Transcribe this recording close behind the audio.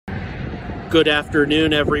Good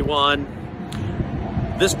afternoon, everyone.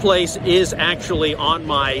 This place is actually on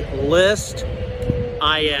my list.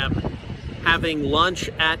 I am having lunch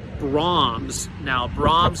at Braum's. Now,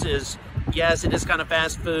 Braum's is, yes, it is kind of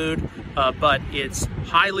fast food, but it's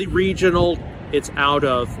highly regional. It's out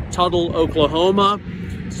of Tuttle, Oklahoma.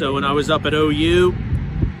 So when I was up at OU,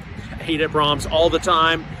 I ate at Braum's all the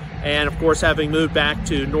time. And of course, having moved back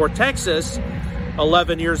to North Texas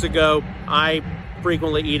 11 years ago, I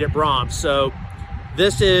frequently eat at Braum's. So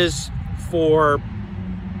this is for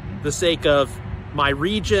the sake of my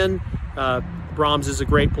region. Braum's is a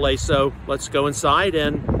great place, so let's go inside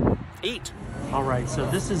and eat. All right, so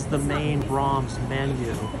this is the main Braum's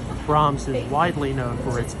menu. Braum's is widely known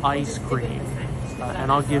for its ice cream,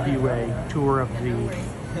 and I'll give you a tour of the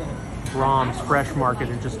Braum's Fresh Market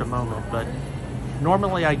in just a moment, but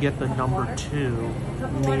normally I get the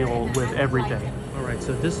 #2 meal with everything. All right,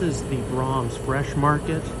 so this is the Braum's Fresh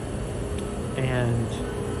Market, and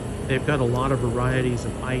they've got a lot of varieties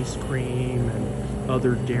of ice cream and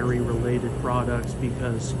other dairy-related products,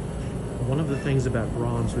 because one of the things about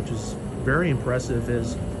Braum's, which is very impressive,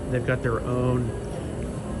 is they've got their own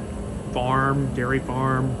farm, dairy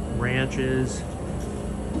farm, ranches,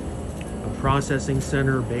 a processing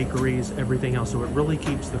center, bakeries, everything else. So it really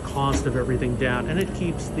keeps the cost of everything down, and it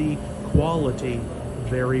keeps the quality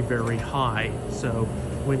very, very high. So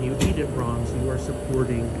when you eat at Braum's, you are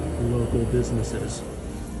supporting local businesses.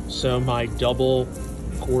 So my double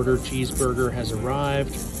quarter cheeseburger has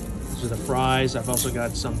arrived. These are the fries. I've also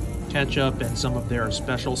got some ketchup and some of their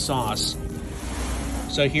special sauce.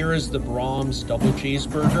 So here is the Braum's double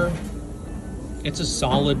cheeseburger. It's a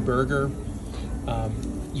solid burger.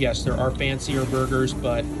 Yes, there are fancier burgers,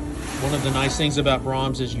 but one of the nice things about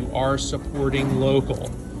Braum's is you are supporting local,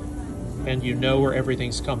 and you know where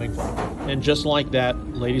everything's coming from. And just like that,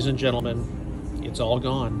 ladies and gentlemen, it's all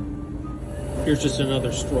gone. Here's just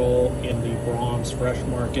another stroll in the Braum's Fresh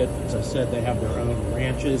Market. As I said, they have their own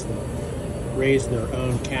ranches, they raise their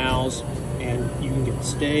own cows, and you can get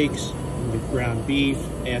steaks, you can get ground beef,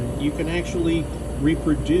 and you can actually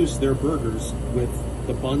reproduce their burgers with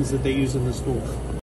the buns that they use in the store.